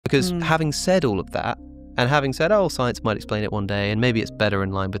Because having said all of that, and having said, oh, science might explain it one day, and maybe it's better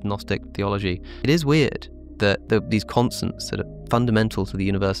in line with Gnostic theology, it is weird that these constants that are fundamental to the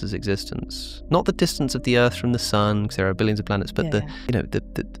universe's existence, not the distance of the Earth from the sun, because there are billions of planets, but the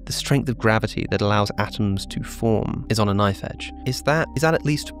strength of gravity that allows atoms to form is on a knife edge. Is that at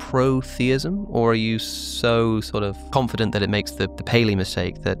least pro-theism, or are you so sort of confident that it makes the Paley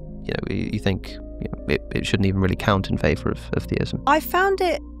mistake that you think it shouldn't even really count in favour of theism? I found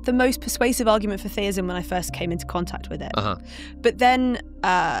it the most persuasive argument for theism when I first came into contact with it. But then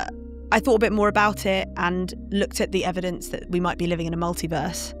I thought a bit more about it and looked at the evidence that we might be living in a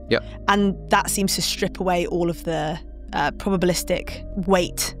multiverse. And that seems to strip away all of the probabilistic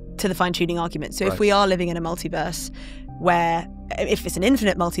weight to the fine-tuning argument. So if we are living in a multiverse where, if it's an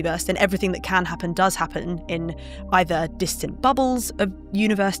infinite multiverse, then everything that can happen does happen in either distant bubbles of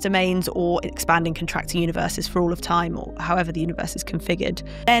universe domains or expanding, contracting universes for all of time, or however the universe is configured.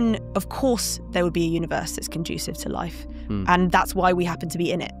 Then, of course, there would be a universe that's conducive to life. And that's why we happen to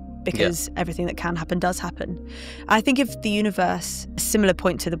be in it, because everything that can happen does happen. I think if the universe, a similar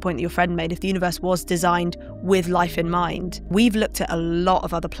point to the point that your friend made, if the universe was designed with life in mind, we've looked at a lot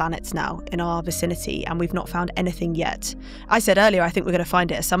of other planets now in our vicinity and we've not found anything yet. I said earlier, I think we're going to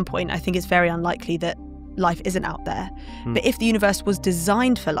find it at some point. I think it's very unlikely that life isn't out there. But if the universe was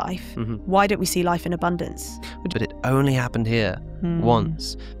designed for life, why don't we see life in abundance? But it only happened here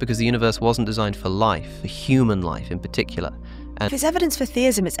once, because the universe wasn't designed for life, for human life in particular. If it's evidence for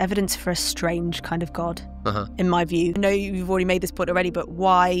theism, it's evidence for a strange kind of God, in my view. I know you've already made this point already, but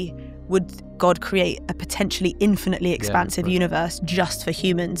why would God create a potentially infinitely expansive universe just for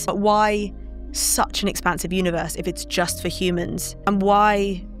humans? But why such an expansive universe if it's just for humans? And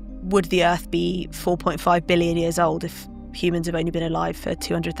why would the Earth be 4.5 billion years old if humans have only been alive for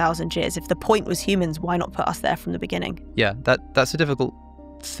 200,000 years? If the point was humans, why not put us there from the beginning? Yeah, that's a difficult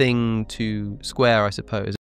thing to square, I suppose.